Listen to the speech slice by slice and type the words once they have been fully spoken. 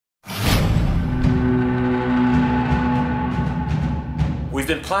We've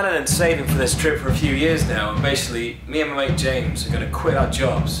been planning and saving for this trip for a few years now, and basically, me and my mate James are going to quit our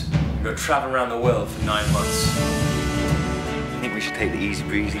jobs and go traveling around the world for 9 months. I think we should take the easy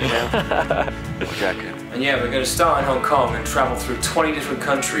breezy now. What do you reckon? And yeah, we're going to start in Hong Kong and travel through 20 different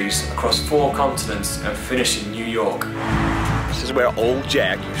countries across 4 continents and finish in New York. This is where old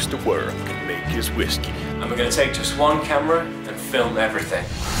Jack used to work and make his whiskey. And we're going to take just one camera and film everything.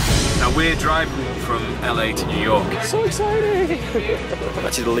 Now we're driving from LA to New York. So exciting!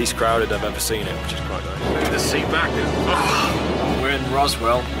 Actually the least crowded I've ever seen it, which is quite nice. Look at the seat back. Oh, we're in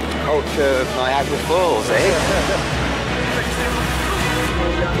Roswell. Culture of Niagara Falls, eh?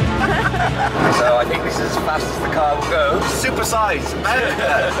 So I think this is as fast as the car will go. Supersized!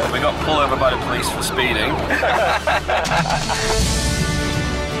 We got pulled over by the police for speeding.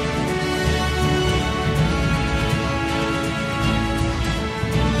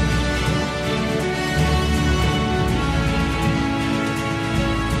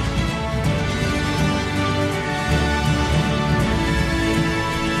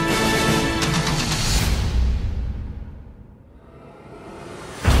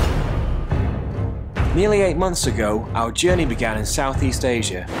 Nearly 8 months ago, our journey began in Southeast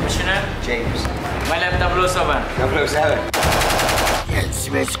Asia. What's your name? James. My name 007. 007.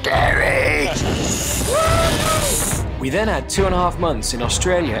 It's scary. We then had 2.5 months in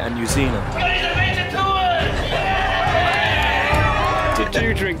Australia and New Zealand. Did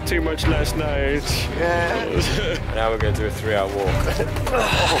you drink too much last night? Yeah. Now we're going to do a 3-hour walk.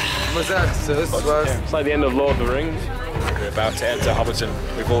 What's that? So this was... It's like the end of Lord of the Rings. We're about to enter Hobbiton.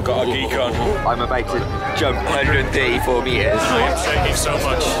 We've all got our geek on. I'm about to jump 134 meters. I am shaking so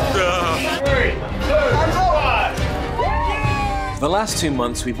much. For the last 2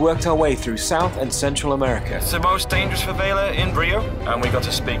 months, we've worked our way through South and Central America. It's the most dangerous favela in Rio, and we got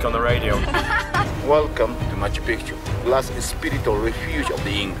to speak on the radio. Welcome to Machu Picchu, last spiritual refuge of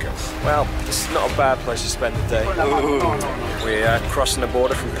the Incas. Well, this is not a bad place to spend the day. We're crossing the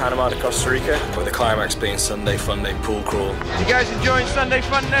border from Panama to Costa Rica, with the climax being Sunday Fun Day pool crawl. You guys enjoying Sunday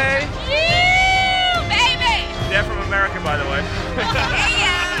Fun Day? Yeah, baby! They're from America, by the way.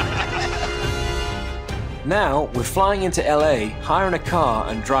 Now, we're flying into LA, hiring a car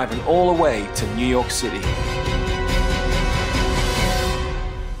and driving all the way to New York City.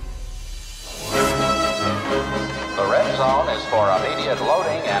 The red zone is for immediate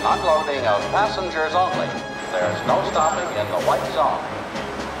loading and unloading of passengers only. There's no stopping in the white zone.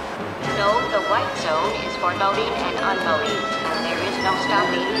 No, the white zone is for loading and unloading, and there is no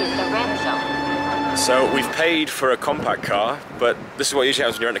stopping in the red zone. So we've paid for a compact car, but this is what usually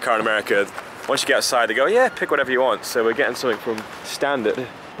happens when you rent a car in America. Once you get outside, they go, yeah, pick whatever you want. So we're getting something from Standard,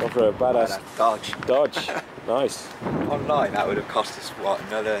 for a badass Dodge. Nice. Online, that would have cost us, what,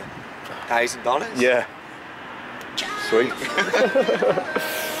 another $1,000? Yeah. Sweet.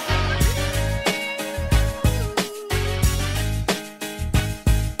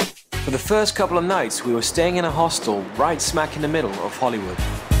 For the first couple of nights, we were staying in a hostel right smack in the middle of Hollywood.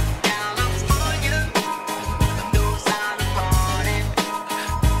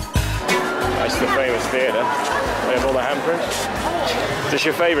 That's the famous theatre. They have all the handprints. Is this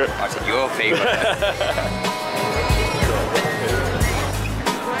your favourite? I said your favourite.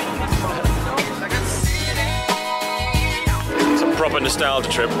 It's a proper nostalgia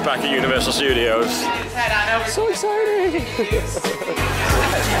trip back at Universal Studios. So exciting!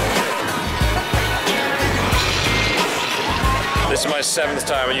 This is my 7th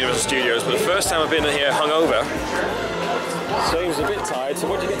time at Universal Studios, but the first time I've been in here hungover. James a bit tired, so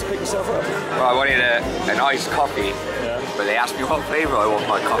what did you get to pick yourself up? Well, I wanted an iced coffee, but they asked me what flavour I want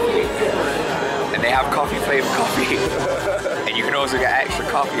my coffee. And they have coffee flavoured coffee. And you can also get extra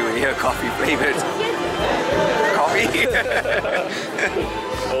coffee with your coffee flavoured coffee.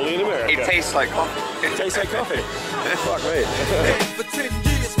 Only in America. It tastes like coffee. It tastes like coffee. Fuck me.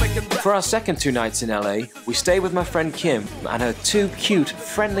 For our second 2 nights in LA, we stayed with my friend Kim and her 2 cute,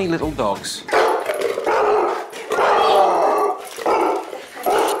 friendly little dogs.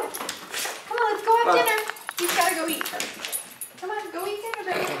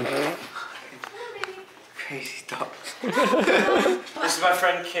 Crazy dogs. This is my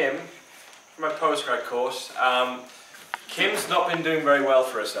friend Kim from my postgrad course. Kim's not been doing very well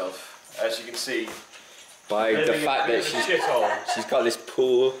for herself, as you can see. By the fact that she's got this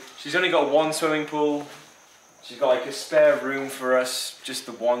pool. She's only got 1 swimming pool. She's got like a spare room for us, just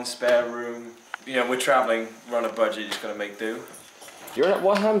the 1 spare room. You know, we're traveling, we're on a budget, just gotta make do.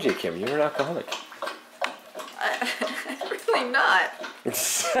 What harmed you, Kim? You're an alcoholic. Really not. You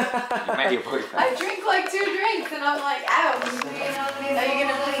met your boyfriend. I drink like 2 drinks and I'm like, ouch. You know what I mean? Are you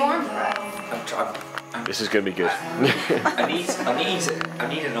gonna perform for us? I'm This is going to be good. I need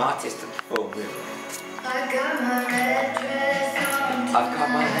an artist to perform with. I've got my red dress on. I've got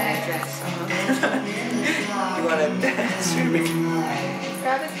my red dress on. You wanna dance with me?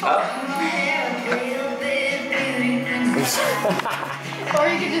 Grab his phone. Or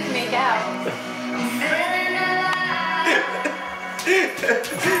you could just make out.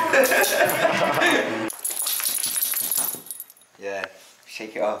 Yeah,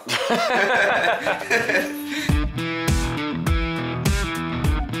 shake it off.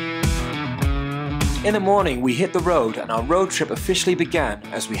 In the morning, we hit the road and our road trip officially began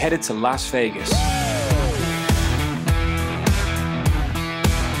as we headed to Las Vegas.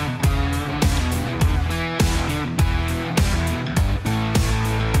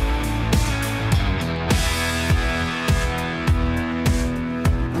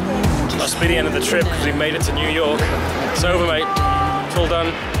 Must be the end of the trip because we made it to New York. It's over, mate. It's all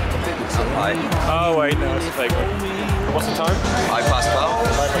done. Oh wait, no, it's a fake one. What's the time?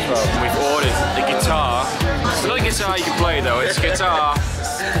 12:05. We've ordered the guitar. It's not a guitar you can play though, it's a guitar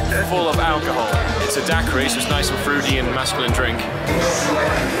full of alcohol. It's a daiquiri, so it's nice and fruity and masculine drink. Then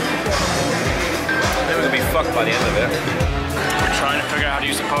we're going to be fucked by the end of it. We're trying to figure out how to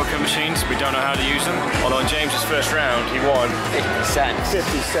use the poker machines. We don't know how to use them. Although in James's first round, he won 50 cents.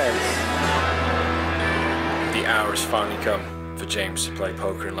 50 cents. The hour has finally come for James to play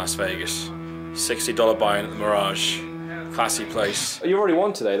poker in Las Vegas. $60 buy-in at the Mirage. Classy place. You already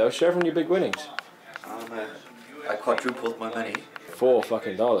won today though, share from your big winnings. I quadrupled my money. $4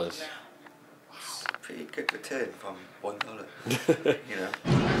 fucking dollars. Pretty good return from $1, you know.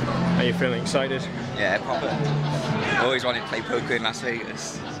 Are you feeling excited? Yeah, proper. I always wanted to play poker in Las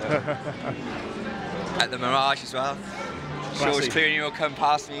Vegas. So. At the Mirage as well. George Clooney will come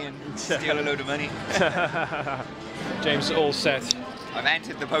past me and steal a load of money. James is all set. I've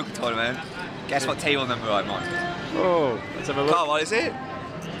entered the poker tournament. Guess what table number I'm on? Oh, let's have a look. Carl, what is it?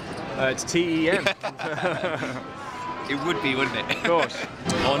 It's TEM. It would be, wouldn't it? Of course.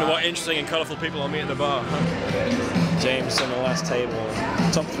 I wonder what interesting and colourful people I'll meet at the bar. James on the last table.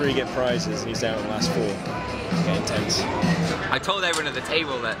 Top 3 get prizes and he's down on the last 4. It's getting tense. I told everyone at the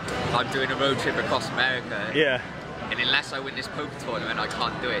table that I'm doing a road trip across America. Yeah. And unless I win this poker tournament, I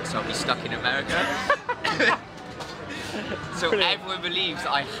can't do it, so I'll be stuck in America. So Brilliant. everyone believes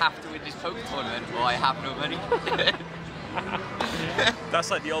that I have to win this poker tournament or I have no money. That's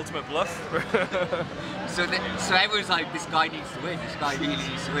like the ultimate bluff. So everyone's like, this guy needs to win, this guy really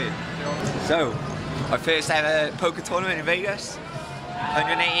needs to win. So, my first ever poker tournament in Vegas,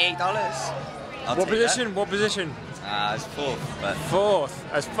 $188. What position? What position? It's 4th. But 4th.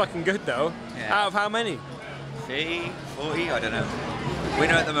 That's fucking good though. Yeah. Out of how many? 30, 40, I don't know.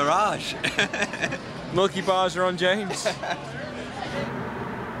 Winner at the Mirage. Milky bars are on James.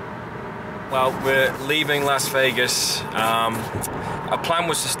 Well, we're leaving Las Vegas. Our plan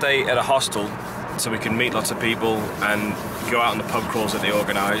was to stay at a hostel so we can meet lots of people and go out on the pub crawls that they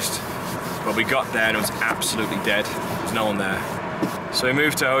organised. But we got there and it was absolutely dead. There's no one there. So we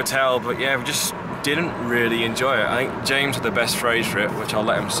moved to a hotel, but yeah, we just didn't really enjoy it. I think James had the best phrase for it, which I'll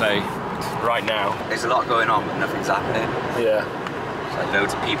let him say right now. There's a lot going on, but nothing's happening. Yeah. It's like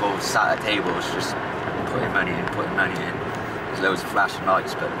loads of people sat at tables just putting money in, putting money in. There's loads of flashing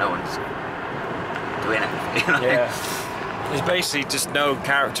lights, but no one's doing anything. You know? Yeah. There's basically just no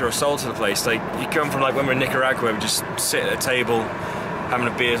character or soul to the place. Like, you come from like when we're in Nicaragua, we just sit at a table, having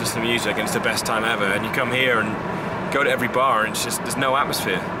a beer, listening to music, and it's the best time ever. And you come here and go to every bar, and it's just, there's no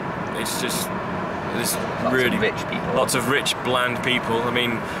atmosphere. It's just, there's really rich people. Lots of rich, bland people. I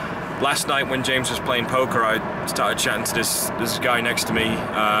mean, last night when James was playing poker, I started chatting to this guy next to me.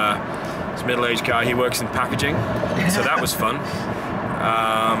 This middle-aged guy. He works in packaging, so that was fun.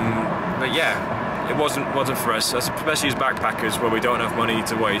 But yeah. It wasn't for us, especially as backpackers where we don't have money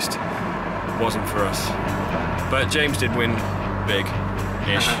to waste. It wasn't for us. But James did win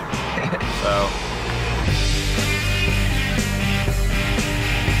big-ish. So.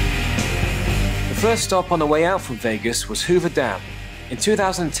 The first stop on the way out from Vegas was Hoover Dam. In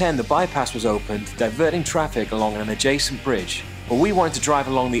 2010, the bypass was opened, diverting traffic along an adjacent bridge. But we wanted to drive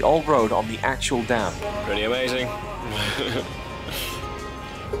along the old road on the actual dam. Pretty amazing.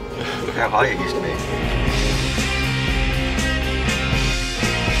 Look how high it used to be.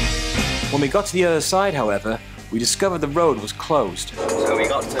 When we got to the other side, however, we discovered the road was closed. So we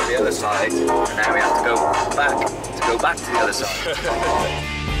got to the other side, and now we have to go back to the other side.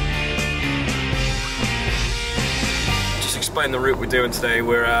 Just explain the route we're doing today.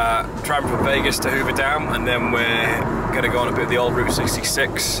 We're driving from Vegas to Hoover Dam, and then we're going to go on a bit of the old Route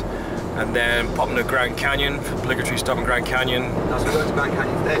 66. And then pop into Grand Canyon, obligatory stop in Grand Canyon. So we're going to Grand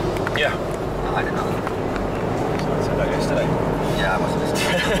Canyon today? Yeah. I don't know. I said that yesterday. Yeah, I wasn't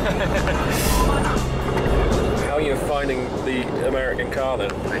listening. How are you finding the American car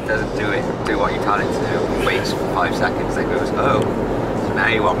then? It doesn't do what you tell it to do. Waits for 5 seconds, then goes, oh, so now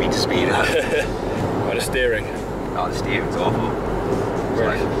you want me to speed up. By the steering. Oh, the steering's awful.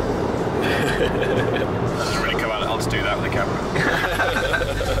 Right. Doesn't really come out on to do that with the camera.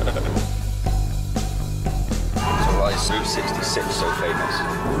 So why is Route 66 so famous?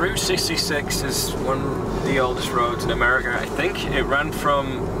 Route 66 is one of the oldest roads in America, I think. It ran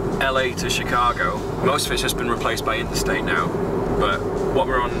from LA to Chicago. Most of it's just been replaced by interstate now, but what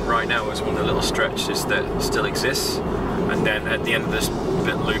we're on right now is one of the little stretches that still exists, and then at the end of this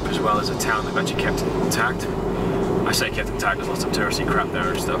bit loop as well as a town they've actually kept intact. I say kept intact, there's lots of touristy crap there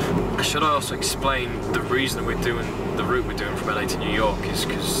and stuff. I should also explain the reason we're doing the route we're doing from LA to New York is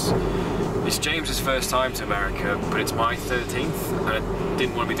because it's James's first time to America, but it's my 13th, and I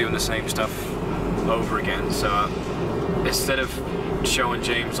didn't want to be doing the same stuff over again, so instead of showing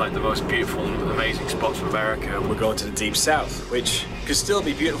James like the most beautiful and amazing spots of America, we're going to the deep south, which could still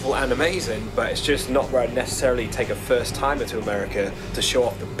be beautiful and amazing, but it's just not where I'd necessarily take a first timer to America to show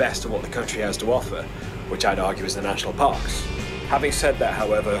off the best of what the country has to offer, which I'd argue is the national parks. Having said that,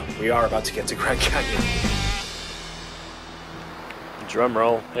 however, we are about to get to Grand Canyon. Drum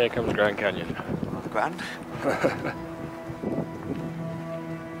roll, here comes Grand Canyon. Grand?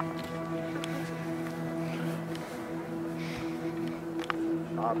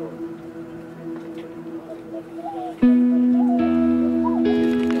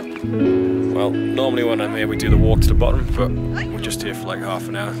 Well, normally when I'm here we do the walk to the bottom, but we're just here for like half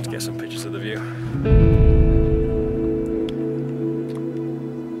an hour to get some pictures of the view.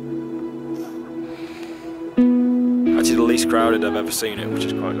 Actually the least crowded I've ever seen it, which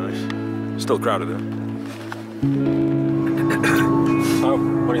is quite nice. Still crowded though. So,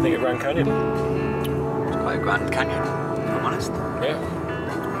 what do you think of Grand Canyon? It's quite a grand canyon, if I'm honest. Yeah,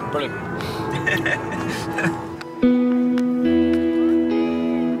 brilliant.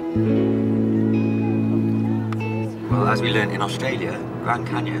 Well, as we learned in Australia, Grand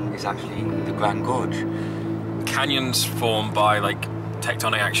Canyon is actually the Grand Gorge. Canyons formed by like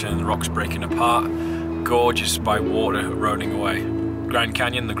tectonic action, rocks breaking apart. Gorge is by water eroding away. Grand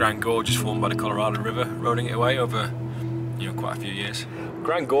Canyon, the Grand Gorge, is formed by the Colorado River eroding it away over, quite a few years.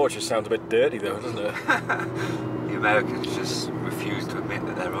 Grand Gorge just sounds a bit dirty though, doesn't it? The Americans just refuse to admit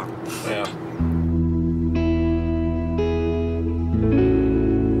that they're wrong. Yeah.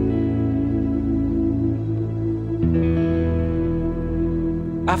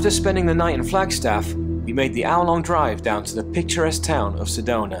 After spending the night in Flagstaff, we made the hour-long drive down to the picturesque town of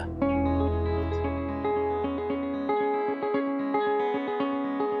Sedona.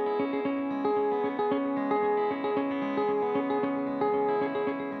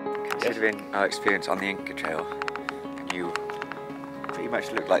 Considering our experience on the Inca Trail, you pretty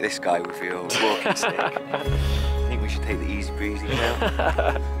much look like this guy with your walking stick. I think we should take the easy breezy trail.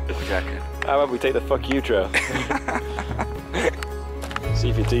 What do you reckon? How about we take the fuck you trail? See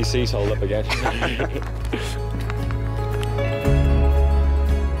if your DC's hold up again.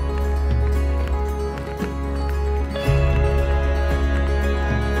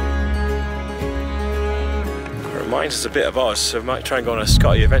 Reminds us a bit of Oz, so we might try and go on a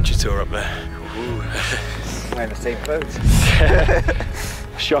Scotty adventure tour up there. Ooh. Wearing the same clothes.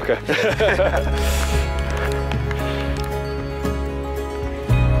 Shocker.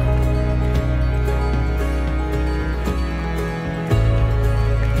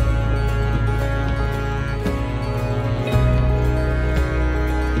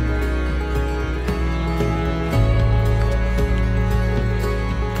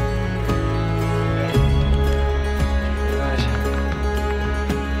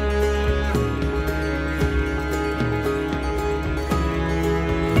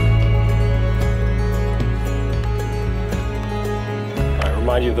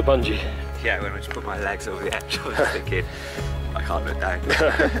 Remind you of the bungee? Yeah, when I just put my legs over the edge, I was thinking, I can't look down.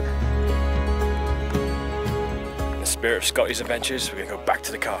 In the spirit of Scotty's adventures, we're going to go back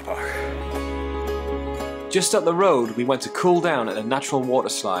to the car park. Just up the road, we went to cool down at a natural water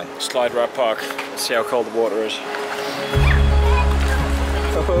slide. Slide Ride Park, let's see how cold the water is.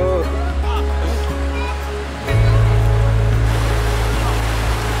 Oh.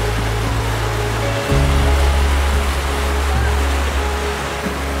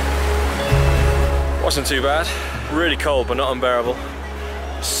 Wasn't too bad. Really cold, but not unbearable.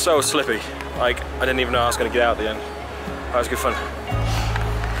 So slippy. Like, I didn't even know I was going to get out at the end. That was good fun.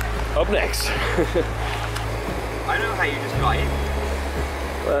 Up next. I know how you just got in.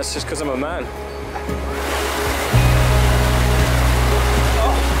 Well, that's just because I'm a man.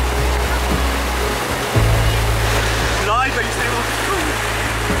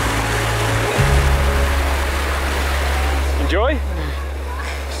 Enjoy?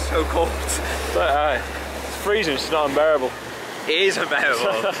 So cold. But, it's freezing, it's not unbearable. It is unbearable.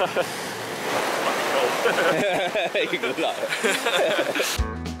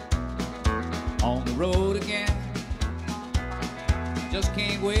 On the road again. Just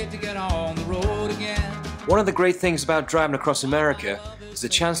can't wait to get on the road again. One of the great things about driving across America is the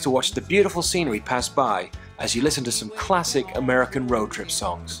chance to watch the beautiful scenery pass by as you listen to some classic American road trip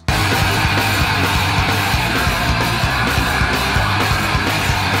songs.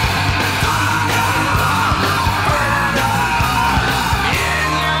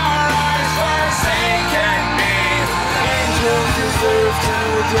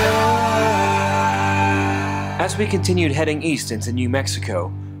 As we continued heading east into New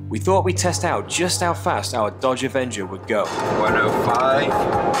Mexico, we thought we'd test out just how fast our Dodge Avenger would go. 105,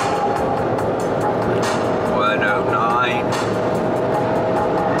 109,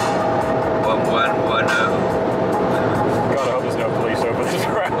 1110. God, I hope there's no police over this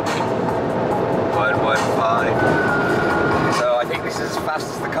road. 115. So I think this is as fast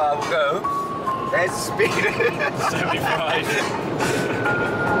as the car will go. There's the speed. 75.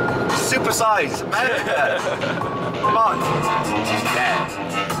 Supersize America. Come on. Yeah.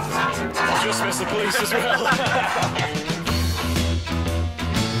 Just missed the police as well.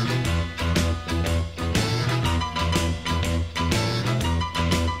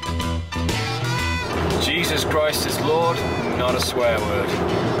 Jesus Christ is Lord, not a swear word.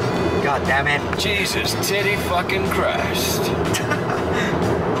 God damn it. Jesus titty fucking Christ.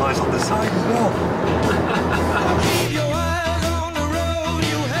 Eyes on the side as well.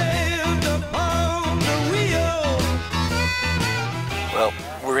 Well,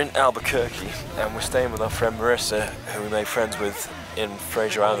 we're in Albuquerque and we're staying with our friend Marissa, who we made friends with in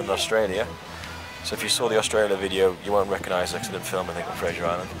Fraser Island, Australia. So if you saw the Australia video, you won't recognise us. I didn't film anything on Fraser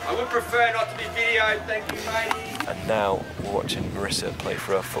Island. I would prefer not to be videoed, thank you, matey. And now we're watching Marissa play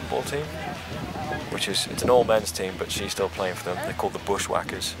for a football team, which is, it's an all-men's team, but she's still playing for them. They're called the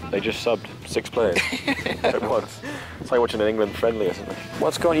Bushwhackers. They just subbed 6 players at once. It's like watching an England friendly or something.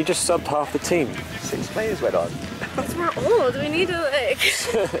 What's going on? You just subbed half the team. 6 players went on. We're old. We need to like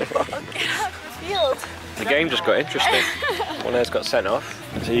get off the field. The game just got interesting. One of us got sent off.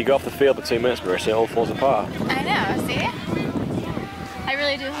 So you go off the field for 2 minutes, Marissa, it all falls apart. I know, see? I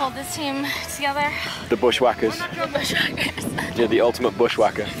really do hold this team together. The Bushwhackers. The Bushwhackers. You're the ultimate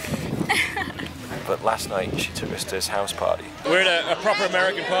bushwhacker. But last night she took us to his house party. We're at a proper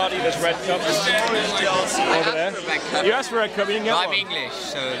American party. There's red cups over there. You asked for a red cup, you didn't get one. I'm English,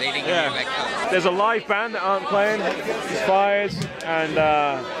 so they didn't give me a red cup. There's a live band that aren't playing. There's fires, and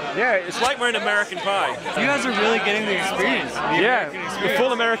yeah, it's like we're in American Pie. You guys are really getting the experience. The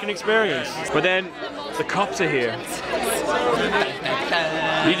full American experience. But then the cops are here.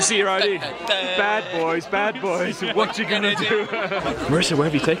 Need to see your ID. Bad boys, what you gonna do? Marissa, where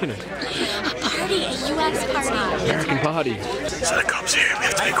have you taken it? A party, a US party. American party. So the cops here, we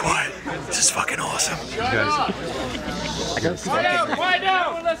have to be quiet. This is fucking awesome. Quiet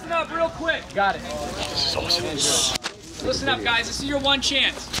down! Listen up real quick. Got it. This is awesome. Listen up, guys. This is your one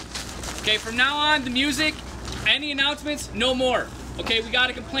chance. Okay, from now on, the music, any announcements, no more. Okay, we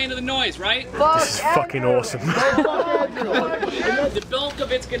gotta complain to the noise, right? This is fucking awesome. The bulk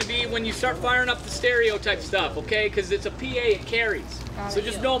of it's gonna be when you start firing up the stereotype stuff, okay? Because it's a PA, it carries. So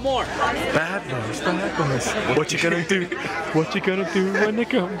just no more. Bad boys. What you gonna do? What you gonna do when they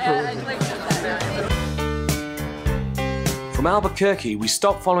come for you? From Albuquerque, we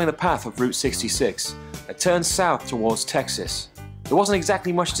stopped following the path of Route 66 and turned south towards Texas. There wasn't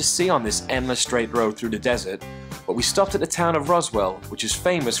exactly much to see on this endless straight road through the desert, but we stopped at the town of Roswell, which is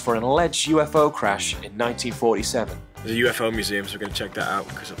famous for an alleged UFO crash in 1947. There's a UFO museum, so we're going to check that out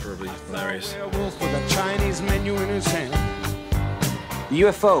because it's probably hilarious. The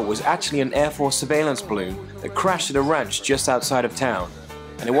UFO was actually an Air Force surveillance balloon that crashed at a ranch just outside of town.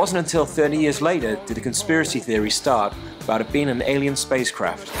 And it wasn't until 30 years later did the conspiracy theory start about it being an alien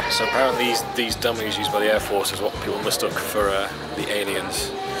spacecraft. So apparently these dummies used by the Air Force is what people mistook for the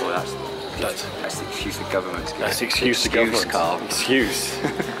aliens. Well, that's the excuse the government's giving. That's the excuse the government. Karl. Excuse.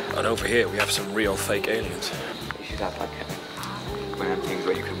 And over here we have some real fake aliens. You should have like one of them things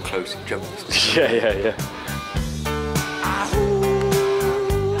where you come close and jump. Yeah.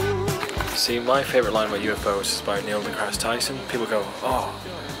 See, my favourite line about UFOs is by Neil deGrasse Tyson. People go, oh,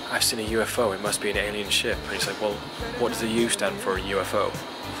 I've seen a UFO, it must be an alien ship. And he's like, well, what does the U stand for in UFO?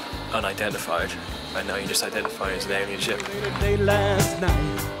 Unidentified. And now you just identify as an alien ship.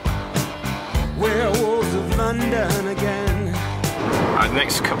 Werewolves of London again. I'm the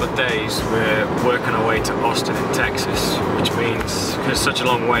next couple of days we're working our way to Austin in Texas, which means, because it's such a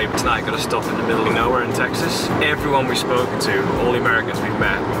long way, tonight got to stop in the middle of nowhere in Texas. Everyone we've spoken to, all the Americans we've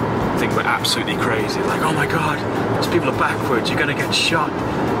met, think we're absolutely crazy. Like, oh my god, those people are backwards, you're gonna get shot.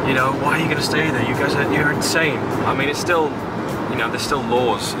 You know, why are you gonna stay there? You guys you're insane. I mean, it's still, you know, there's still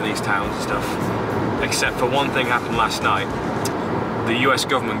laws in these towns and stuff. Except for one thing happened last night. The US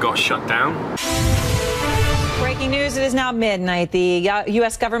government got shut down. Breaking news, it is now midnight. The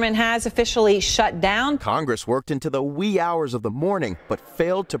U.S. government has officially shut down. Congress worked into the wee hours of the morning, but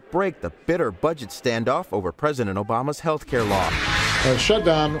failed to break the bitter budget standoff over President Obama's health care law. A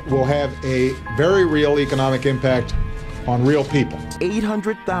shutdown will have a very real economic impact on real people.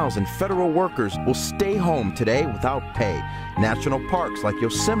 800,000 federal workers will stay home today without pay. National parks like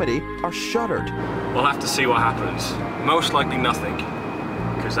Yosemite are shuttered. We'll have to see what happens. Most likely nothing,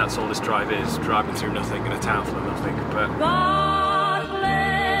 because that's all this drive is, driving through nothing in a town full of nothing. But God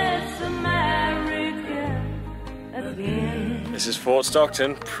bless America again. this is Fort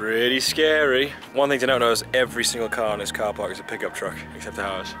Stockton, pretty scary. One thing to note now is every single car in this car park is a pickup truck, except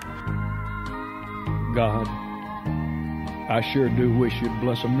ours. God, I sure do wish you'd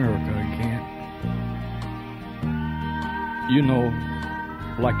bless America again. You know,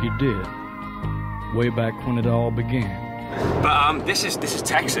 like you did, way back when it all began. But this is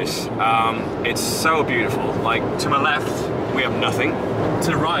Texas. It's so beautiful. Like, to my left, we have nothing.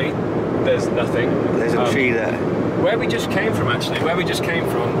 To the right, there's nothing. There's a tree there. Where we just came from, actually, there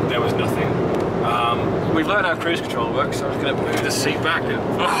was nothing. We've learned how cruise control works, so I'm just gonna move the seat back and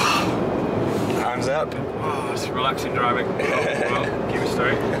hands up. Oh, it's relaxing driving. Oh, well, keep it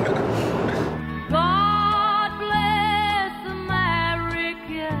straight. God bless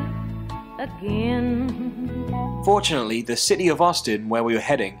America again. Fortunately, the city of Austin, where we were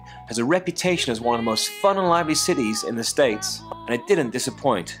heading, has a reputation as one of the most fun and lively cities in the States, and it didn't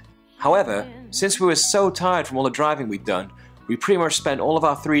disappoint. However, since we were so tired from all the driving we'd done, we pretty much spent all of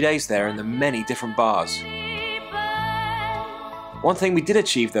our 3 days there in the many different bars. One thing we did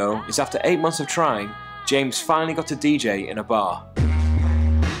achieve though, is after 8 months of trying, James finally got to DJ in a bar.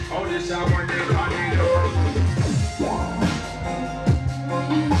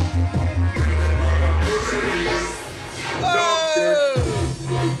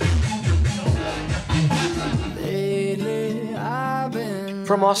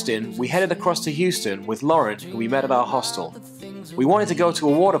 From Austin, we headed across to Houston with Lauren, who we met at our hostel. We wanted to go to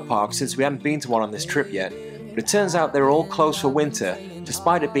a water park since we hadn't been to one on this trip yet, but it turns out they were all closed for winter,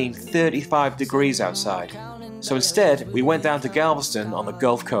 despite it being 35 degrees outside. So instead, we went down to Galveston on the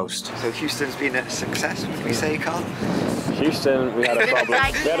Gulf Coast. So Houston's been a success, would we say, Karl? Houston, we had a problem.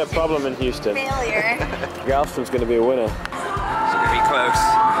 We had a problem in Houston. Failure. Galveston's going to be a winner. It's going to be close.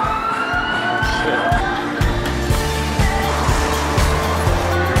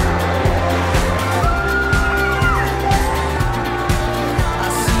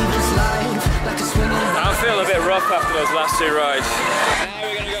 I'm feeling a bit rough after those last two rides. Now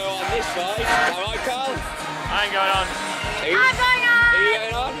we're going to go on this side. Am I, Karl? I ain't going on. I'm going on! Are you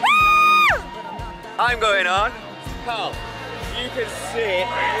going on? Woo! I'm going on. Karl, you can sit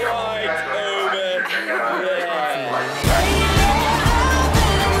right over there.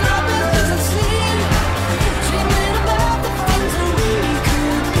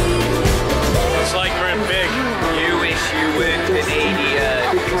 It's like we're in big. You wish you were Canadian.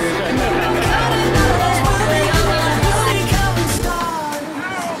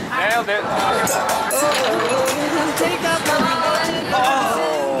 Nailed it.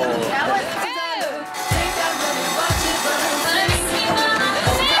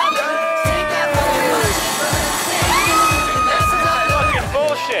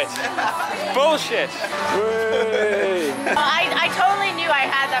 Bullshit. I totally knew I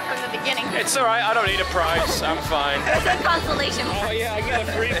had that from the beginning. It's alright, I don't need a prize, I'm fine. It's a consolation. Oh yeah, I get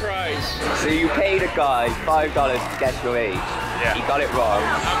a free prize. So you paid a guy $5 to guess your age. Yeah. He got it wrong.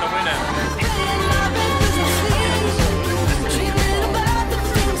 I'm the winner.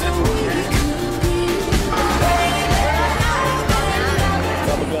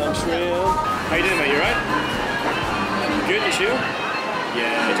 How you doing, mate? You right? Good, you sure?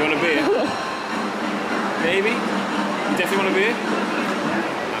 Yeah. Do you want a beer? Maybe? You definitely want a beer?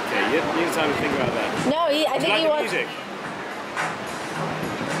 Okay, you need time to think about that. No, I think he wants... music?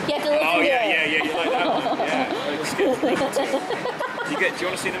 You have to listen to it. Yeah, you like that one? Yeah. Let's get do you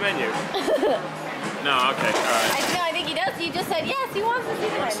want to see the menu? No, okay, alright. No, I think he does. He just said yes, he wants to see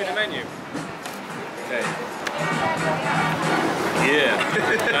the menu. See the menu? Okay. Yeah.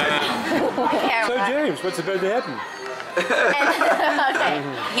 So James, what's about to happen? Okay.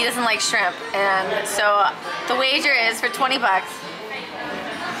 He doesn't like shrimp, and so the wager is for $20.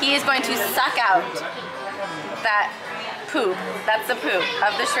 He is going to suck out that poop. That's the poop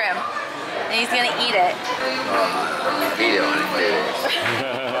of the shrimp. And he's gonna eat it. You don't want to do this.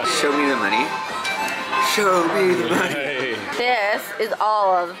 Show me the money. Show me the money. This is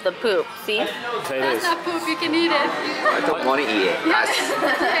all of the poop. See? That's not poop. You can eat it. I don't want to eat it.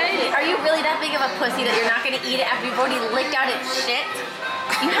 Are you really that big of a pussy that you're not gonna eat it after you've already licked out its shit?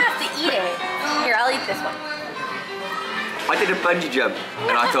 You have to eat it. Here, I'll eat this one. I did a bungee jump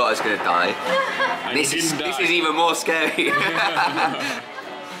and I thought I was going to die. This is even more scary.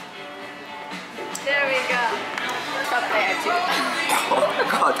 There we go. It's up there too. Oh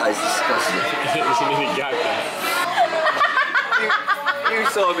God, that is disgusting. You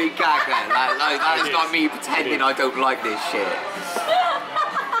saw me gag then. That is not me pretending I don't like this shit.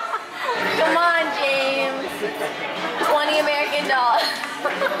 Come on, James. 20 American dollars.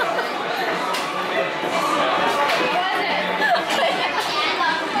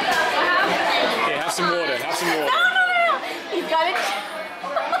 Yeah, have some water, have some water. No. He's got it.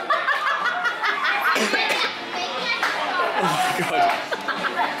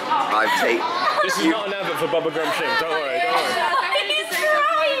 Oh my God. This is not an advert for Bubba Gum Shrimp, don't worry, don't worry. He's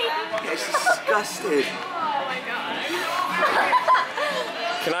trying. It's disgusting. Oh my God.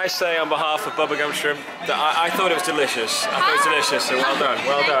 Can I say on behalf of Bubba Gum Shrimp that I thought it was delicious. I thought it was delicious, so well done,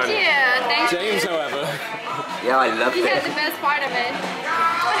 well done. Thank you. James, however. Yeah, I loved He it. had the best part of it.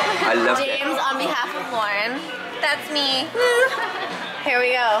 I loved it. James, on behalf of Lauren. That's me. Here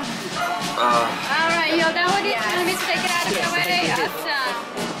we go. All right, you're done with it? Let me take it out of your way. Awesome.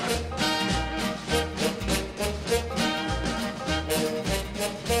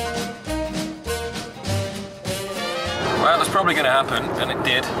 Well, it's probably going to happen, and it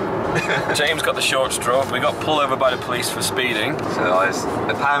did. James got the short straw. We got pulled over by the police for speeding. So I was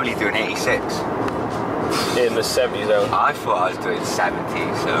apparently doing 86. In the 70 zone. I thought I was doing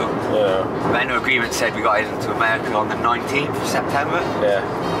 70, so... Yeah. Venue agreement said we got into America on the 19th of September. Yeah.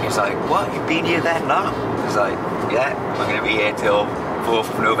 He was like, what, you've been here that long? I was like, yeah, we're going to be here till 4th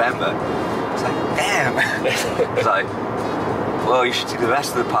of November. I was like, damn. He was like, well, you should see the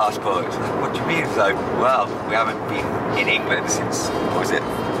rest of the passport. He's like, what do you mean? He's like, well, we haven't been in England since, what was it?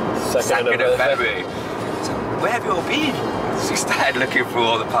 2nd of February. So, where have you all been? So he started looking through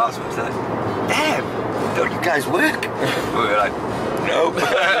all the passports. Like, damn, don't you guys work? We were like, nope.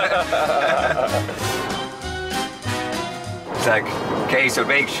 It's like, okay, so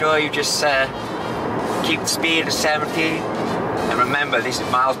make sure you just keep the speed to 70. And remember, this is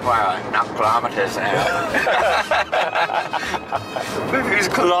miles per hour, not kilometers an hour. If it was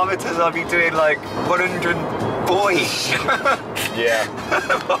kilometers, I'd be doing like 140. Yeah.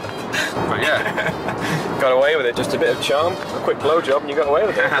 But yeah, got away with it. Just a bit of charm, a quick blowjob, and you got away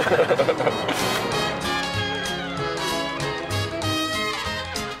with it.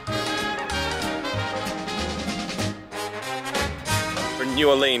 New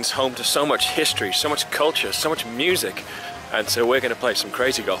Orleans, home to so much history, so much culture, so much music, and so we're going to play some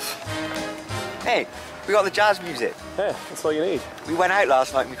crazy golf. Hey, we got the jazz music. Yeah, that's all you need. We went out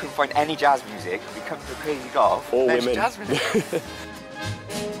last night and we couldn't find any jazz music. We come to crazy golf. All There's women. Jazz music.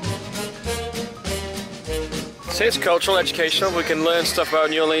 So it's cultural, educational. We can learn stuff about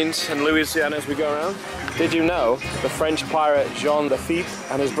New Orleans and Louisiana as we go around. Did you know the French pirate Jean Lafitte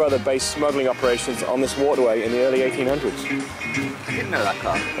and his brother based smuggling operations on this waterway in the early 1800s? I didn't know that,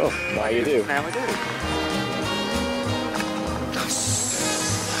 Karl. Oh, now you do. Now I do.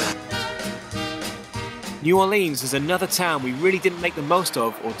 New Orleans is another town we really didn't make the most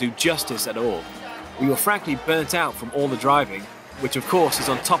of or do justice at all. We were frankly burnt out from all the driving, which of course is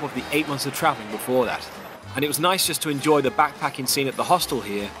on top of the 8 months of travelling before that. And it was nice just to enjoy the backpacking scene at the hostel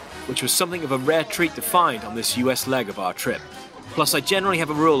here, which was something of a rare treat to find on this US leg of our trip. Plus, I generally have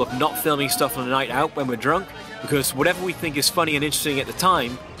a rule of not filming stuff on a night out when we're drunk, because whatever we think is funny and interesting at the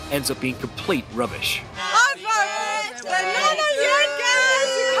time ends up being complete rubbish.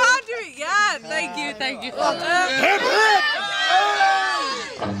 Yeah, thank you, thank you.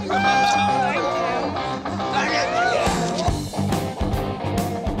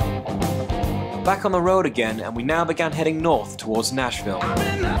 Back on the road again, and we now began heading north towards Nashville.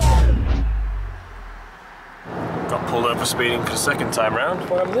 Got pulled over for speeding for the second time round.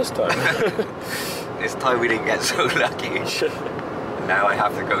 What happened this time? This time we didn't get so lucky. Now I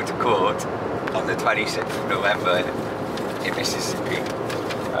have to go to court on the 26th of November in Mississippi.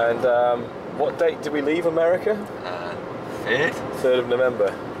 And what date did we leave America? 3rd? 3rd of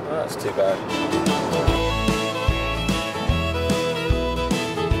November. Oh, that's too bad.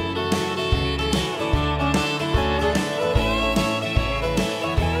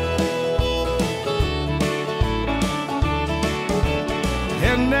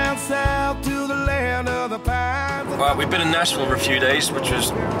 And down south to the land of the pines. Well, we've been in Nashville for a few days, which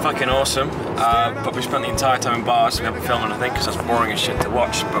was fucking awesome. But we spent the entire time in bars, so we haven't filmed anything because that's boring as shit to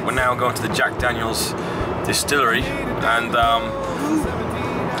watch. But we're now going to the Jack Daniels distillery, and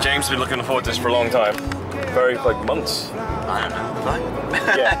James has been looking forward to this for a long time. Very, like, months. I don't know, right?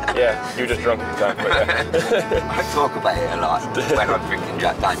 Yeah, you were just drunk at the time, but yeah. I talk about it a lot when I'm drinking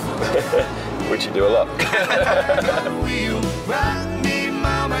Jack Daniels. Which you do a lot.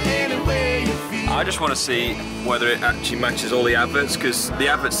 I just want to see whether it actually matches all the adverts, because the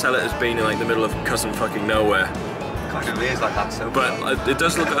adverts sell it as being in like the middle of cousin fucking nowhere. Kind of is like that so far. But it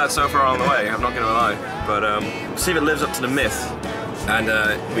does look like that so far on the way, I'm not going to lie. But see if it lives up to the myth. And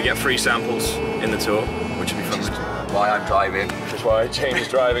we get free samples in the tour, which would be fun. Which is why I'm driving. Which is why James is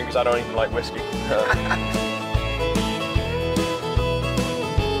driving, because I don't even like whiskey.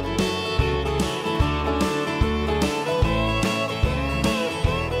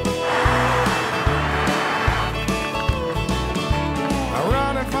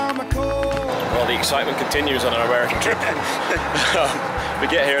 Well, the excitement continues on our American trip. We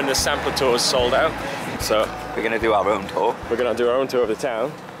get here and the sampler tour is sold out. So we're going to do our own tour. We're going to do our own tour of the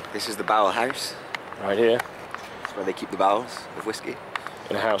town. This is the barrel house. Right here. That's where they keep the barrels of whiskey.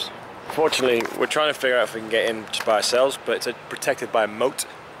 In a house. Fortunately, we're trying to figure out if we can get in just by ourselves, but it's protected by a moat.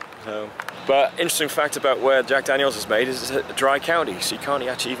 So. But interesting fact about where Jack Daniels is made is it's a dry county, so you can't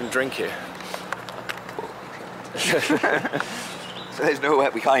actually even drink here. So there's nowhere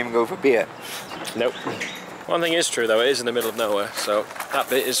we can't even go for beer. Nope. One thing is true though, it is in the middle of nowhere, so that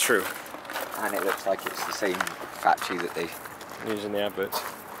bit is true. And it looks like it's the same factory that they use in the adverts.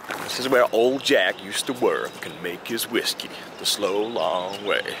 This is where old Jack used to work and make his whiskey the slow, long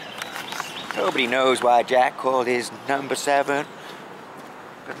way. Nobody knows why Jack called his number 7,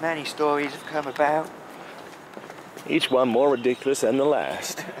 but many stories have come about. Each one more ridiculous than the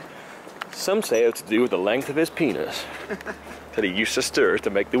last. Some say it's to do with the length of his penis that he used to stir to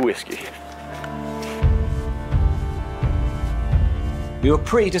make the whiskey. We were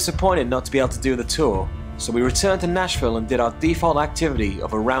pretty disappointed not to be able to do the tour, so we returned to Nashville and did our default activity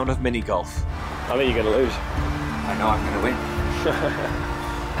of a round of mini golf. I think you're going to lose. I know I'm going to win.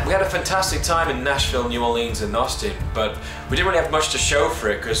 We had a fantastic time in Nashville, New Orleans and Austin, but we didn't really have much to show for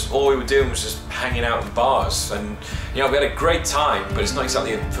it because all we were doing was just hanging out in bars. And you know, we had a great time, but it's not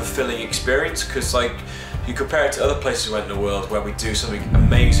exactly a fulfilling experience because like you compare it to other places we went in the world where we do something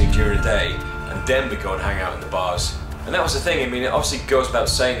amazing during the day and then we go and hang out in the bars. And that was the thing. I mean, it obviously goes without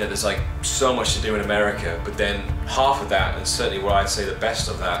saying that there's like so much to do in America, but then half of that, and certainly what I'd say the best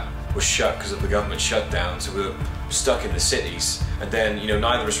of that, was shut because of the government shutdown. So we were stuck in the cities, and then you know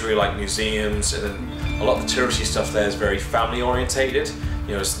neither of us really like museums, and then a lot of the touristy stuff there is very family orientated.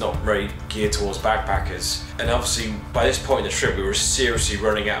 You know, it's not very geared towards backpackers. And obviously by this point in the trip, we were seriously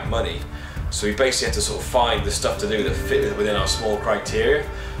running out of money. So we basically had to sort of find the stuff to do that fit within our small criteria.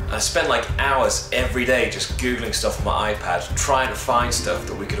 And I spent like hours every day just Googling stuff on my iPad, trying to find stuff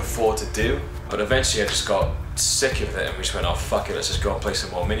that we could afford to do. But eventually I just got sick of it and we just went, oh fuck it, let's just go and play some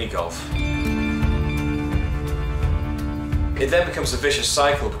more mini golf. It then becomes a vicious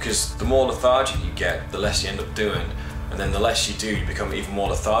cycle because the more lethargic you get, the less you end up doing. And then the less you do, you become even more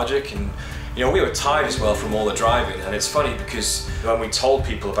lethargic. And you know, we were tired as well from all the driving, and it's funny because when we told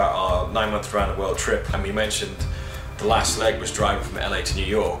people about our 9-month round the world trip and we mentioned the last leg was driving from LA to New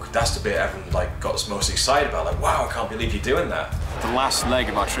York, that's the bit everyone like got us most excited about, like wow, I can't believe you're doing that. The last leg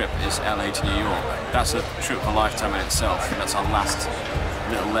of our trip is LA to New York. That's a trip of a lifetime in itself, and that's our last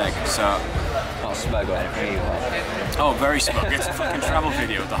little leg, so... Not smug or anything either. Oh, very smug. It's a fucking travel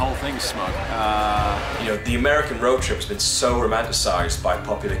video, the whole thing's smug. You know, the American road trip has been so romanticized by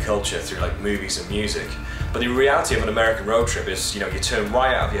popular culture through like movies and music, but the reality of an American road trip is, you know, you turn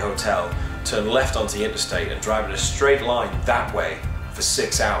right out of your hotel, turn left onto the interstate and drive in a straight line that way for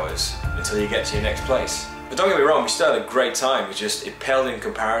 6 hours until you get to your next place. But don't get me wrong, we still had a great time, it paled in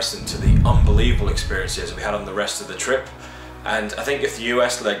comparison to the unbelievable experiences we had on the rest of the trip. And I think if the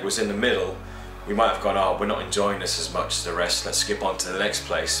US leg was in the middle, we might have gone, oh, we're not enjoying this as much as the rest, let's skip on to the next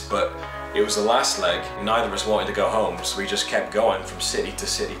place. But it was the last leg, neither of us wanted to go home, so we just kept going from city to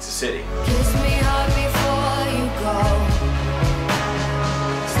city to city. Kiss me hard before you go.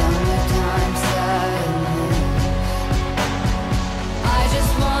 Summertime sadness. I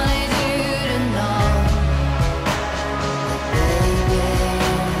just wanted you to know that baby.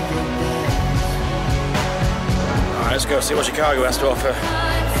 Alright, let's go see what Chicago has to offer.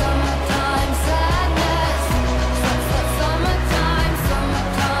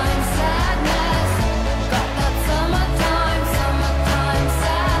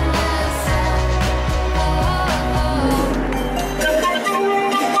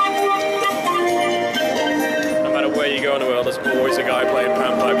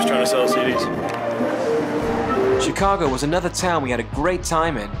 Chicago was another town we had a great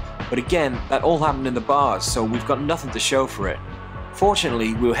time in, but again, that all happened in the bars, so we've got nothing to show for it.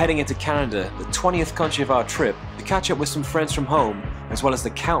 Fortunately, we were heading into Canada, the 20th country of our trip, to catch up with some friends from home, as well as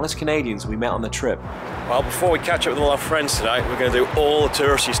the countless Canadians we met on the trip. Well, before we catch up with all our friends tonight, we're going to do all the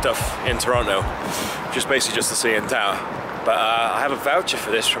touristy stuff in Toronto, which is basically just the CN Tower. But I have a voucher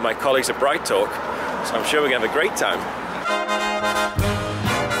for this from my colleagues at Bright Talk, so I'm sure we're going to have a great time.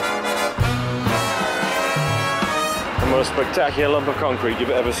 The most spectacular lump of concrete you've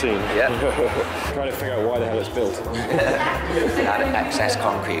ever seen. Yeah. Trying to figure out why the hell it's built. They had excess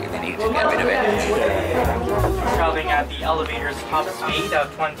concrete and they needed to get rid of it. Traveling at the elevator's top speed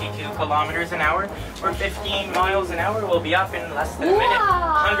of 22 kilometers an hour, or 15 miles an hour, will be up in less than a minute.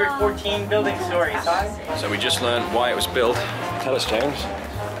 114 building stories high. So we just learned why it was built. Tell us, James.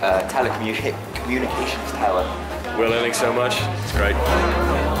 Telecommunications tower. We're learning so much. It's great.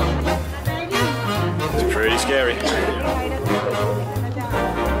 It's pretty scary. It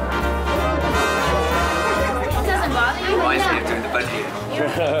doesn't bother you? Why is he doing the bungee?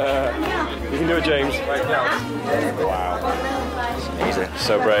 You can do it, James. Right now. Wow. It's amazing.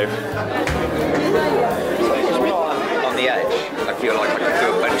 So brave. On the edge, I feel like I could do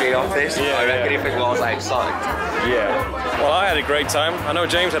a bungee off this. Yeah, I reckon if it was outside. Yeah. Well, I had a great time. I know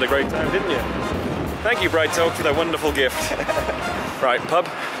James had a great time, didn't you? Thank you, Bright Talk, for that wonderful gift. Right, pub.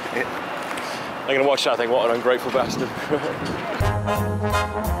 I'm going to watch that thing. What an ungrateful bastard.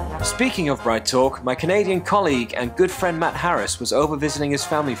 Speaking of Bright Talk, my Canadian colleague and good friend Matt Harris was over visiting his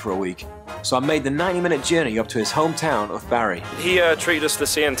family for a week, so I made the 90-minute journey up to his hometown of Barrie. He treated us to the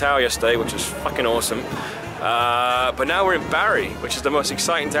CN Tower yesterday, which was fucking awesome. But now we're in Barrie, which is the most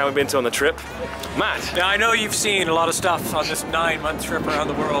exciting town we've been to on the trip. Matt. Now, I know you've seen a lot of stuff on this 9-month trip around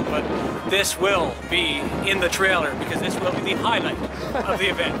the world, but this will be in the trailer because this will be the highlight of the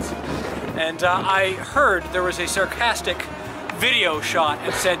event. And I heard there was a sarcastic video shot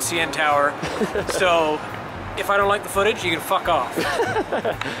at said CN Tower, so if I don't like the footage, you can fuck off.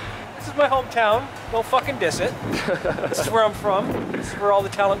 This is my hometown, don't fucking diss it. This is where I'm from, this is where all the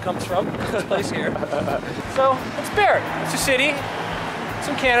talent comes from, this place here. So, it's Barrie, it's a city, it's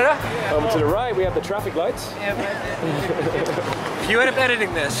in Canada. Over to the right, we have the traffic lights. If you end up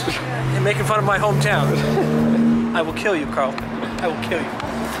editing this and making fun of my hometown, I will kill you, Karl. I will kill you.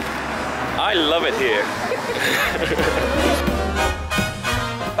 I love it here.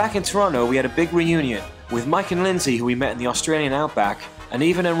 Back in Toronto, we had a big reunion with Mike and Lindsay, who we met in the Australian outback, and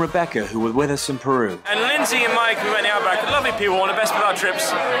Evan and Rebecca, who were with us in Peru. And Lindsay and Mike, we went in the outback, lovely people, one of the best of our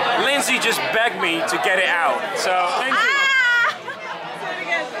trips. Lindsay just begged me to get it out. So, Lindsay.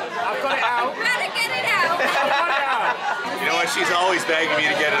 I've got it out. Gotta get it out. I've got it out. You know what? She's always begging me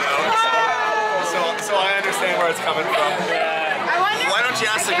to get it out. So I understand where it's coming from. Why don't you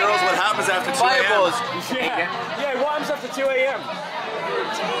ask the girls what happens after 2 a.m.? Yeah, what happens after 2 a.m.?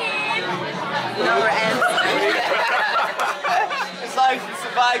 Never ends. It's like you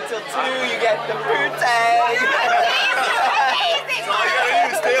survive till 2, you get the poutine. So all you gotta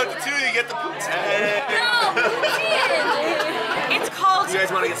do is stay out to 2, you get the poutine. No, poutine. It's called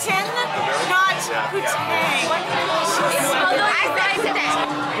poutine, not poutine.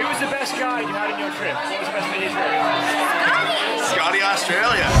 Who was the best guide you had in your trip? What was the best thing you tried? Scotty,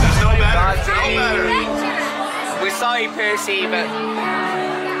 Australia. There's no better. No better. We're sorry, Percy, but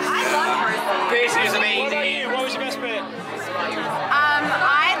Percy was amazing. What was your best bit?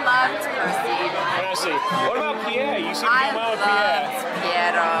 I loved Percy. Percy. What about Pierre? You seem to get well with Pierre.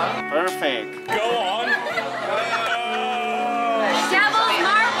 Piero. Perfect. Go on. Devil's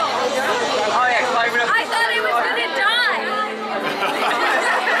Marble. Oh yeah, climbing up. I thought I was gonna die.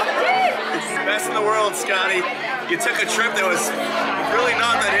 Best in the world, Scotty. You took a trip that was really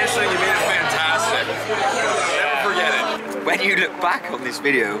not that interesting. You made it fantastic. Never forget it. When you look back on this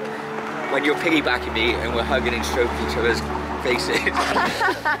video, when you're piggybacking me and we're hugging and stroking each other's faces,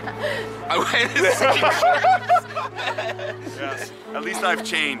 I went and Yes. At least I've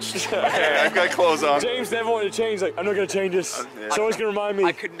changed. Okay, I've got clothes on. James never wanted to change. Like, I'm not going to change this. It's always going to remind me.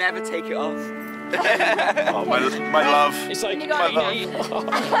 I could never take it off. Oh, my love. It's like my love.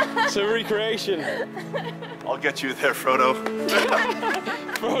 It's a recreation. I'll get you there, Frodo.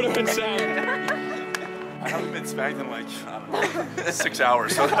 Frodo and Sam. I haven't been spanked in like, I don't know, 6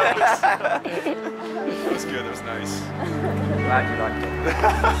 hours. So that was good. It was nice. Glad you liked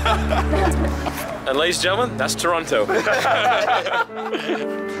it. And ladies and gentlemen, that's Toronto.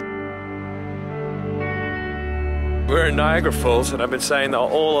 We're in Niagara Falls, and I've been saying that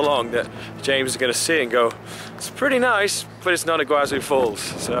all along that James is going to see it and go, it's pretty nice, but it's not Iguazu Falls.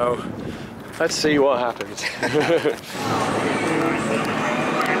 So let's see what happens.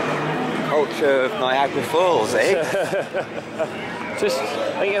 culture of Niagara Falls, eh? Just,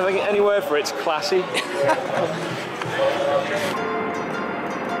 I think any word for it's classy.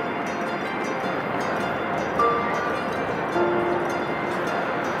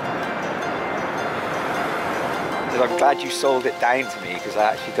 I'm glad you sold it down to me because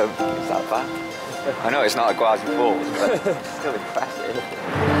I actually don't think it's that bad. I know it's not a Gwazi Falls, but it's still impressive.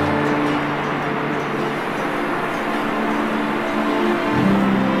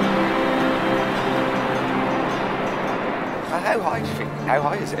 How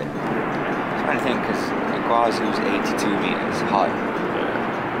high is it? I'm trying to think because Gwazi was 82 meters high.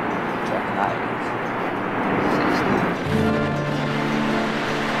 Check that is.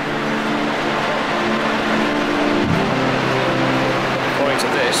 According to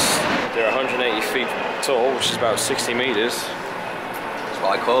this, they're 180 feet tall, which is about 60 meters. That's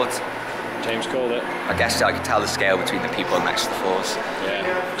what I called. James called it. I guess I could tell the scale between the people next to the falls. Yeah,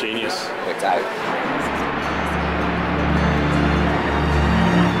 genius. Worked out.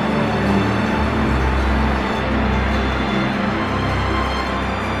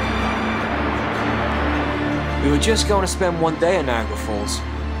 We were just going to spend one day at Niagara Falls,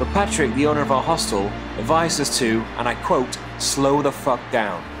 but Patrick, the owner of our hostel, advised us to, and I quote, slow the fuck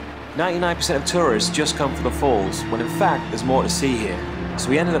down. 99% of tourists just come for the falls, when in fact there's more to see here. So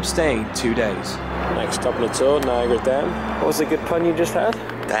we ended up staying 2 days. Next stop on the tour, Niagara Dam. What was the good pun you just had?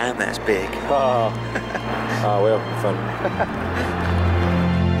 Damn, that's big. Oh, we're having fun.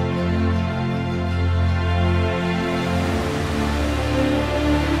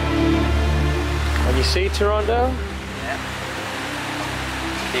 Can you see Toronto? Yeah.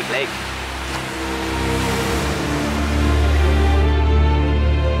 Big lake.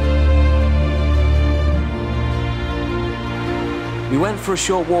 We went for a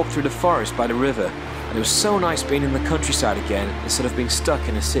short walk through the forest by the river, and it was so nice being in the countryside again instead of being stuck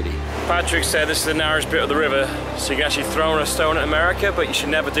in a city. Patrick said this is the narrowest bit of the river, so you can actually throw a stone at America, but you should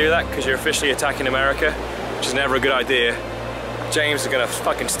never do that because you're officially attacking America, which is never a good idea. James is gonna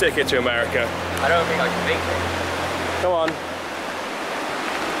fucking stick it to America. I don't think I can make it. Come on.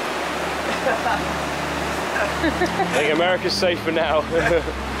 I think America's safe for now.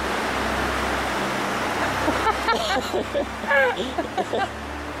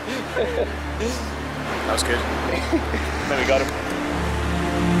 That was good. Then we got him.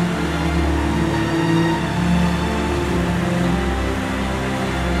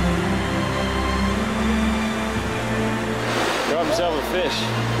 Got himself a fish.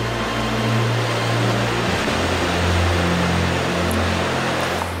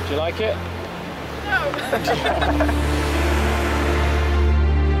 Do you like it? No.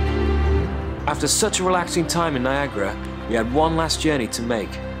 After such a relaxing time in Niagara, we had one last journey to make.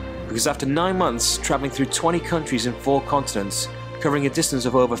 Because after 9 months traveling through 20 countries and 4 continents, covering a distance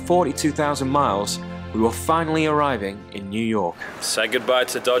of over 42,000 miles, we were finally arriving in New York. Say goodbye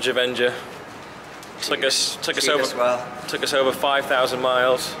to Dodge Avenger. Took us over 5,000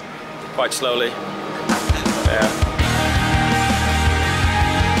 miles, quite slowly. Yeah.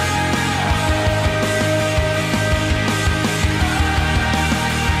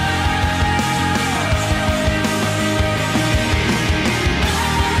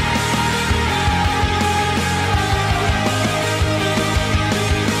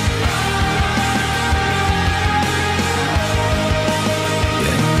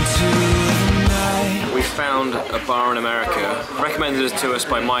 Found a bar in America, recommended to us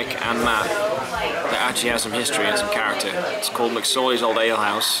by Mike and Matt, that actually has some history and some character. It's called McSorley's Old Ale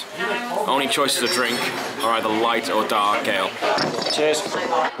House. Only choices of drink are either light or dark ale. Cheers.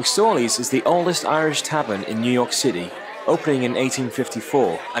 McSorley's is the oldest Irish tavern in New York City, opening in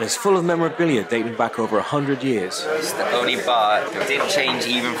 1854, and is full of memorabilia dating back over 100 years. It's the only bar that didn't change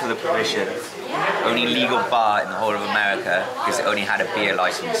even for the prohibition. Only legal bar in the whole of America because it only had a beer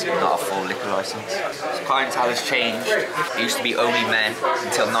license and not a full liquor license. So clientele has changed. It used to be only men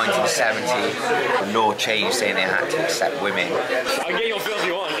until 1970. The law changed saying they had to accept women. I'll get your fill if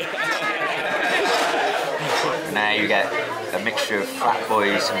you want. Now you get a mixture of frat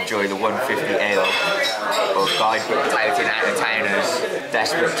boys who enjoy the 150 ale, or guidebook touting out-of-towners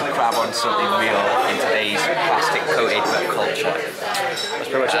desperate to grab on something real in today's plastic-coated culture. That's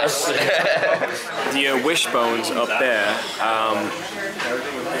pretty much us. The wishbones up there,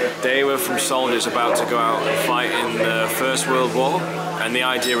 they were from soldiers about to go out and fight in the First World War, and the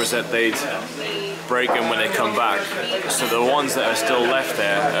idea was that they'd break them when they come back. So the ones that are still left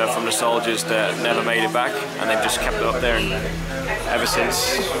there are from the soldiers that never made it back, and they've just kept it up there ever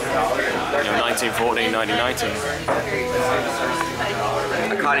since 1914, 1919.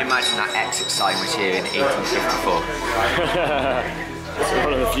 I can't imagine that exit sign was here in 1854. It's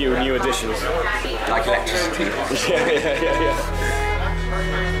one of the few new additions. Like electricity. Yeah.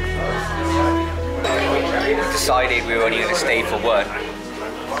 Decided we were only going to stay for one.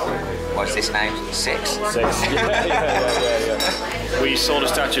 What's this now? 6? 6. Yeah. We saw the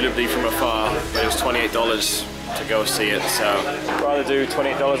Statue of Liberty from afar, but it was $28 to go see it, so I'd rather do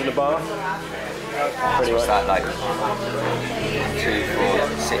 $28 in the bar. Pretty What's that like? 2, 4,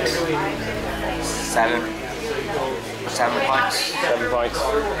 6, 7 pints? 7 pints,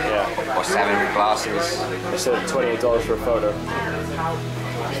 yeah. Or 7 glasses. I said $28 for a photo.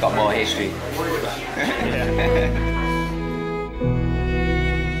 It's got more history.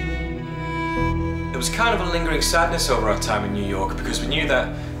 There was kind of a lingering sadness over our time in New York because we knew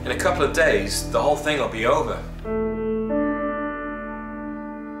that in a couple of days the whole thing will be over.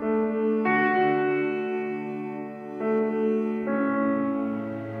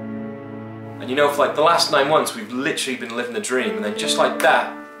 And you know, for like the last 9 months we've literally been living the dream, and then just like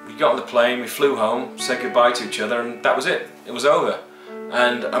that we got on the plane, we flew home, said goodbye to each other, and that was it. It was over.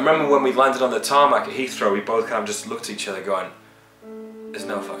 And I remember when we landed on the tarmac at Heathrow, we both kind of just looked at each other going, there's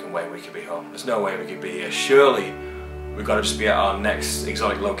no fucking way we could be home. There's no way we could be here. Surely we've got to just be at our next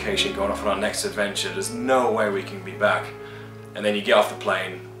exotic location, going off on our next adventure. There's no way we can be back. And then you get off the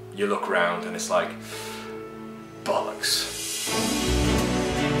plane, you look around, and it's like, bollocks.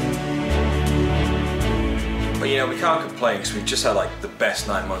 But you know, we can't complain because we've just had like the best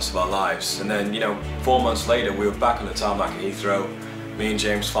 9 months of our lives. And then, you know, 4 months later, we were back on the tarmac at Heathrow. Me and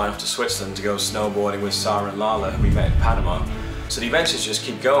James flying off to Switzerland to go snowboarding with Sarah and Lala, who we met in Panama. So the adventures just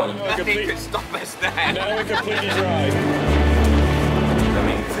keep going. Nothing could stop us now. No, we're completely dry. I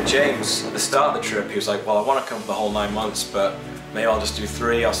mean, for James, at the start of the trip, he was like, well, I want to come for the whole 9 months, but maybe I'll just do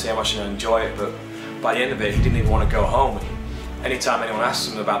 3, I'll see how much I enjoy it. But by the end of it, he didn't even want to go home. And anytime anyone asks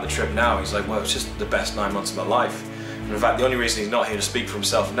him about the trip now, he's like, well, it's just the best 9 months of my life. And in fact, the only reason he's not here to speak for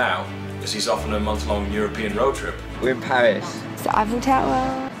himself now is he's off on a month-long European road trip. We're in Paris. It's the Eiffel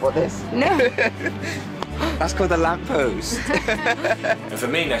Tower. What this? No. That's called the lamppost. And for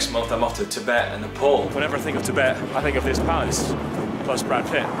me, next month, I'm off to Tibet and Nepal. Whenever I think of Tibet, I think of this palace, plus Brad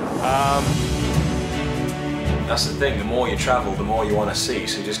Pitt. That's the thing, the more you travel, the more you want to see,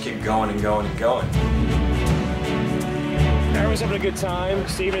 so you just keep going and going and going. Everyone's having a good time,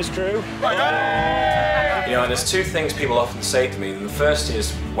 Steve and his crew. You know, and there's 2 things people often say to me. And the first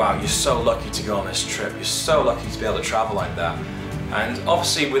is, wow, you're so lucky to go on this trip. You're so lucky to be able to travel like that. And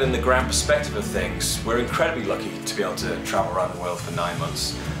obviously within the grand perspective of things, we're incredibly lucky to be able to travel around the world for 9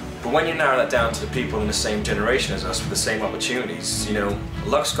 months. But when you narrow that down to the people in the same generation as us with the same opportunities, you know,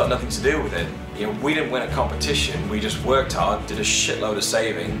 luck's got nothing to do with it. You know, we didn't win a competition, we just worked hard, did a shitload of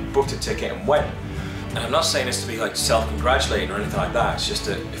saving, booked a ticket and went. And I'm not saying this to be like self-congratulating or anything like that, it's just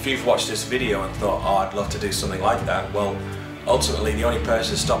that if you've watched this video and thought, oh, I'd love to do something like that, well, ultimately the only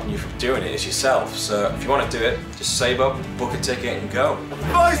person stopping you from doing it is yourself. So if you want to do it, just save up, book a ticket and go.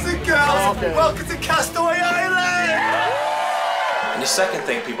 Boys and girls, welcome to Castaway Island! And the second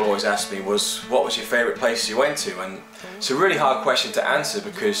thing people always ask me was, what was your favourite place you went to? And it's a really hard question to answer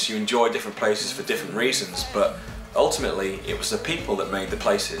because you enjoy different places for different reasons, but ultimately it was the people that made the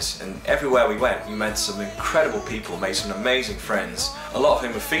places. And everywhere we went, we met some incredible people, made some amazing friends, a lot of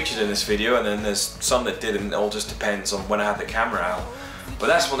whom were featured in this video, and then there's some that didn't. It all just depends on when I had the camera out. But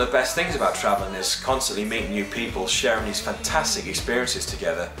that's one of the best things about traveling, is constantly meeting new people, sharing these fantastic experiences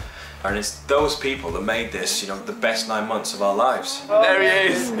together. And it's those people that made this, you know, the best 9 months of our lives. There he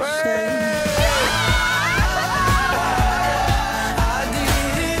is. The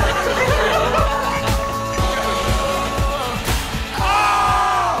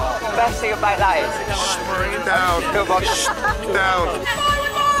best thing about that is Bring it down. Come on. Down.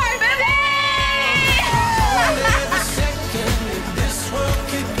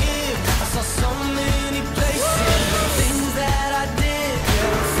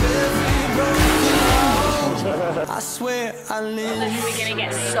 I swear I live. We're gonna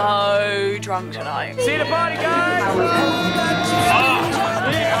get so drunk tonight. See you at the party, guys!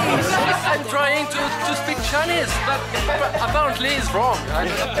 I'm trying to speak Chinese, but apparently it's wrong.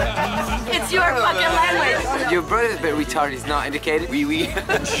 It's your fucking language. Your brother's a bit retarded, he's not indicated. He's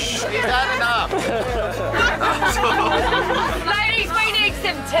had enough. Ladies, we need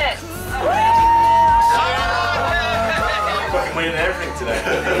some tits. Fucking winning everything today.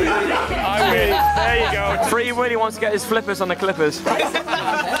 I win. There you go. Free Willy wants to get his flippers on the Clippers.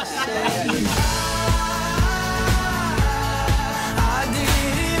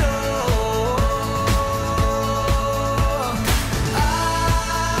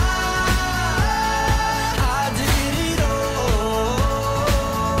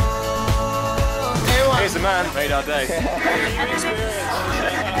 Here's the man. Made our day.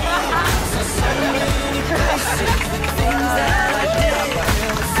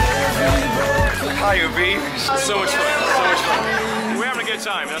 Hi, UB. So much fun. So much fun. We're having a good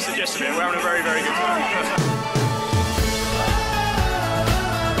time. That's the gist of it. We're having a very, very good time.